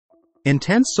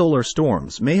Intense solar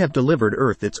storms may have delivered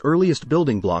Earth its earliest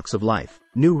building blocks of life,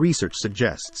 new research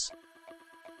suggests.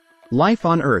 Life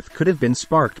on Earth could have been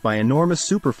sparked by enormous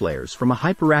superflares from a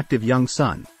hyperactive young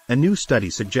sun, a new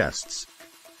study suggests.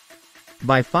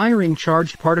 By firing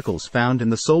charged particles found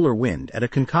in the solar wind at a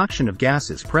concoction of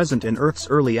gases present in Earth's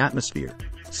early atmosphere,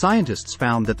 scientists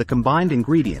found that the combined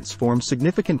ingredients form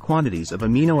significant quantities of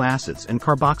amino acids and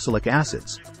carboxylic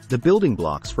acids, the building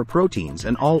blocks for proteins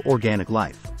and all organic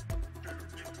life.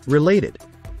 Related.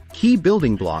 Key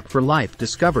building block for life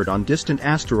discovered on distant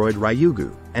asteroid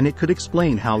Ryugu, and it could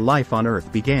explain how life on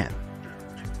Earth began.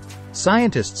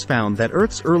 Scientists found that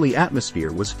Earth's early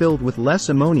atmosphere was filled with less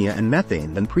ammonia and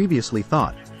methane than previously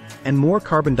thought, and more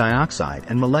carbon dioxide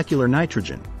and molecular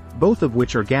nitrogen, both of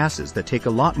which are gases that take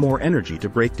a lot more energy to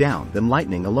break down than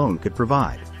lightning alone could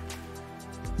provide.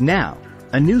 Now,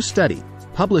 a new study,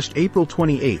 published April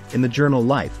 28 in the journal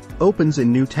Life, opens a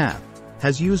new tab,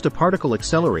 has used a particle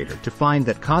accelerator to find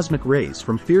that cosmic rays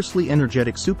from fiercely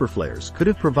energetic superflares could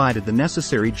have provided the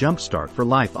necessary jumpstart for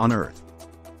life on Earth.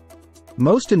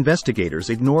 Most investigators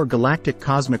ignore galactic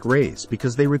cosmic rays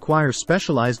because they require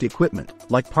specialized equipment,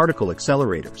 like particle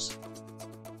accelerators.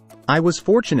 I was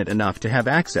fortunate enough to have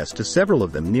access to several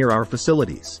of them near our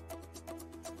facilities.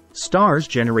 Stars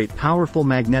generate powerful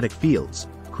magnetic fields,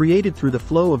 created through the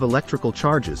flow of electrical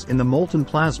charges in the molten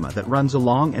plasma that runs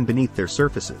along and beneath their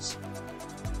surfaces.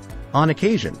 On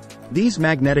occasion, these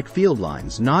magnetic field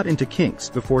lines knot into kinks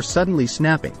before suddenly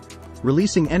snapping,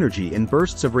 releasing energy in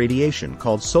bursts of radiation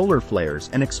called solar flares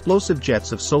and explosive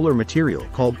jets of solar material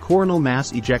called coronal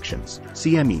mass ejections,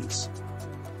 CMEs.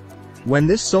 When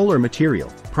this solar material,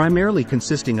 primarily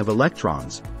consisting of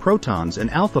electrons, protons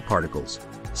and alpha particles,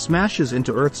 smashes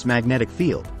into Earth's magnetic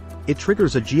field, it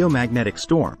triggers a geomagnetic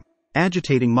storm,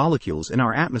 agitating molecules in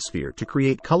our atmosphere to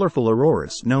create colorful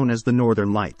auroras known as the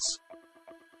Northern Lights.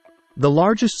 The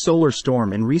largest solar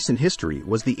storm in recent history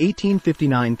was the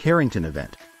 1859 Carrington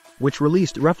event, which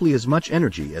released roughly as much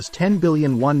energy as 10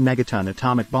 billion 1-megaton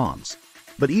atomic bombs.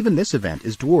 But even this event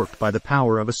is dwarfed by the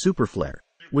power of a superflare,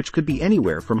 which could be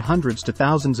anywhere from hundreds to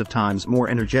thousands of times more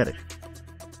energetic.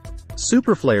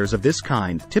 Superflares of this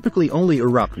kind typically only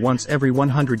erupt once every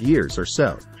 100 years or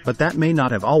so, but that may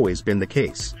not have always been the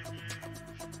case.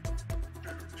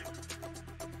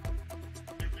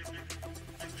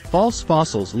 False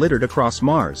fossils littered across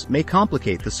Mars may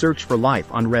complicate the search for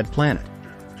life on Red Planet.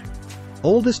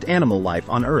 Oldest animal life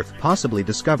on Earth possibly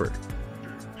discovered.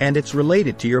 And it's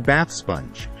related to your bath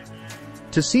sponge.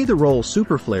 To see the role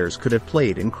superflares could have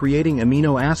played in creating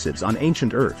amino acids on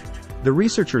ancient Earth, the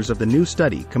researchers of the new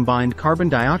study combined carbon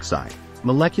dioxide,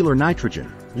 molecular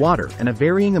nitrogen, water and a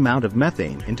varying amount of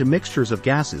methane into mixtures of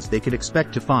gases they could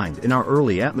expect to find in our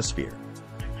early atmosphere.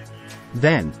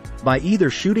 Then, by either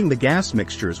shooting the gas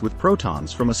mixtures with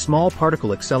protons from a small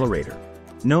particle accelerator,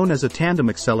 known as a tandem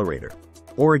accelerator,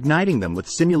 or igniting them with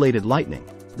simulated lightning,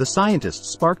 the scientists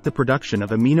sparked the production of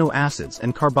amino acids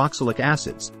and carboxylic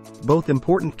acids, both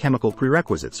important chemical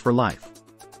prerequisites for life.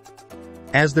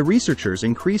 As the researchers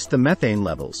increased the methane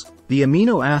levels, the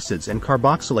amino acids and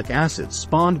carboxylic acids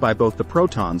spawned by both the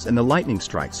protons and the lightning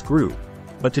strikes grew,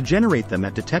 but to generate them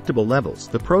at detectable levels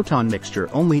the proton mixture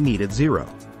only needed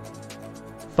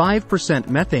 0.5%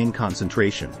 methane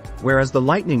concentration, whereas the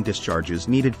lightning discharges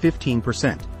needed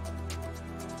 15%.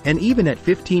 And even at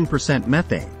 15%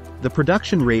 methane, the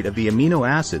production rate of the amino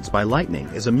acids by lightning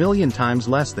is 1,000,000 times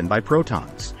less than by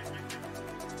protons.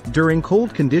 During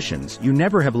cold conditions you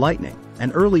never have lightning,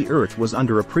 and early Earth was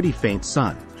under a pretty faint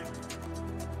sun.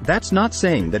 That's not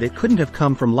saying that it couldn't have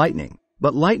come from lightning,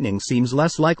 but lightning seems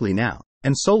less likely now,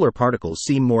 and solar particles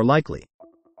seem more likely.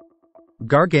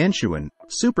 Gargantuan,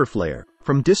 superflare,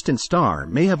 from distant star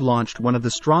may have launched one of the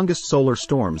strongest solar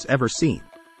storms ever seen.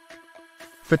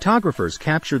 Photographers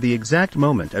capture the exact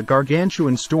moment a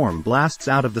gargantuan storm blasts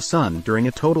out of the sun during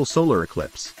a total solar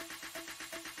eclipse.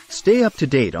 Stay up to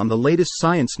date on the latest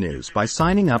science news by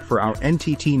signing up for our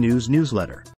NTT News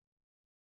newsletter.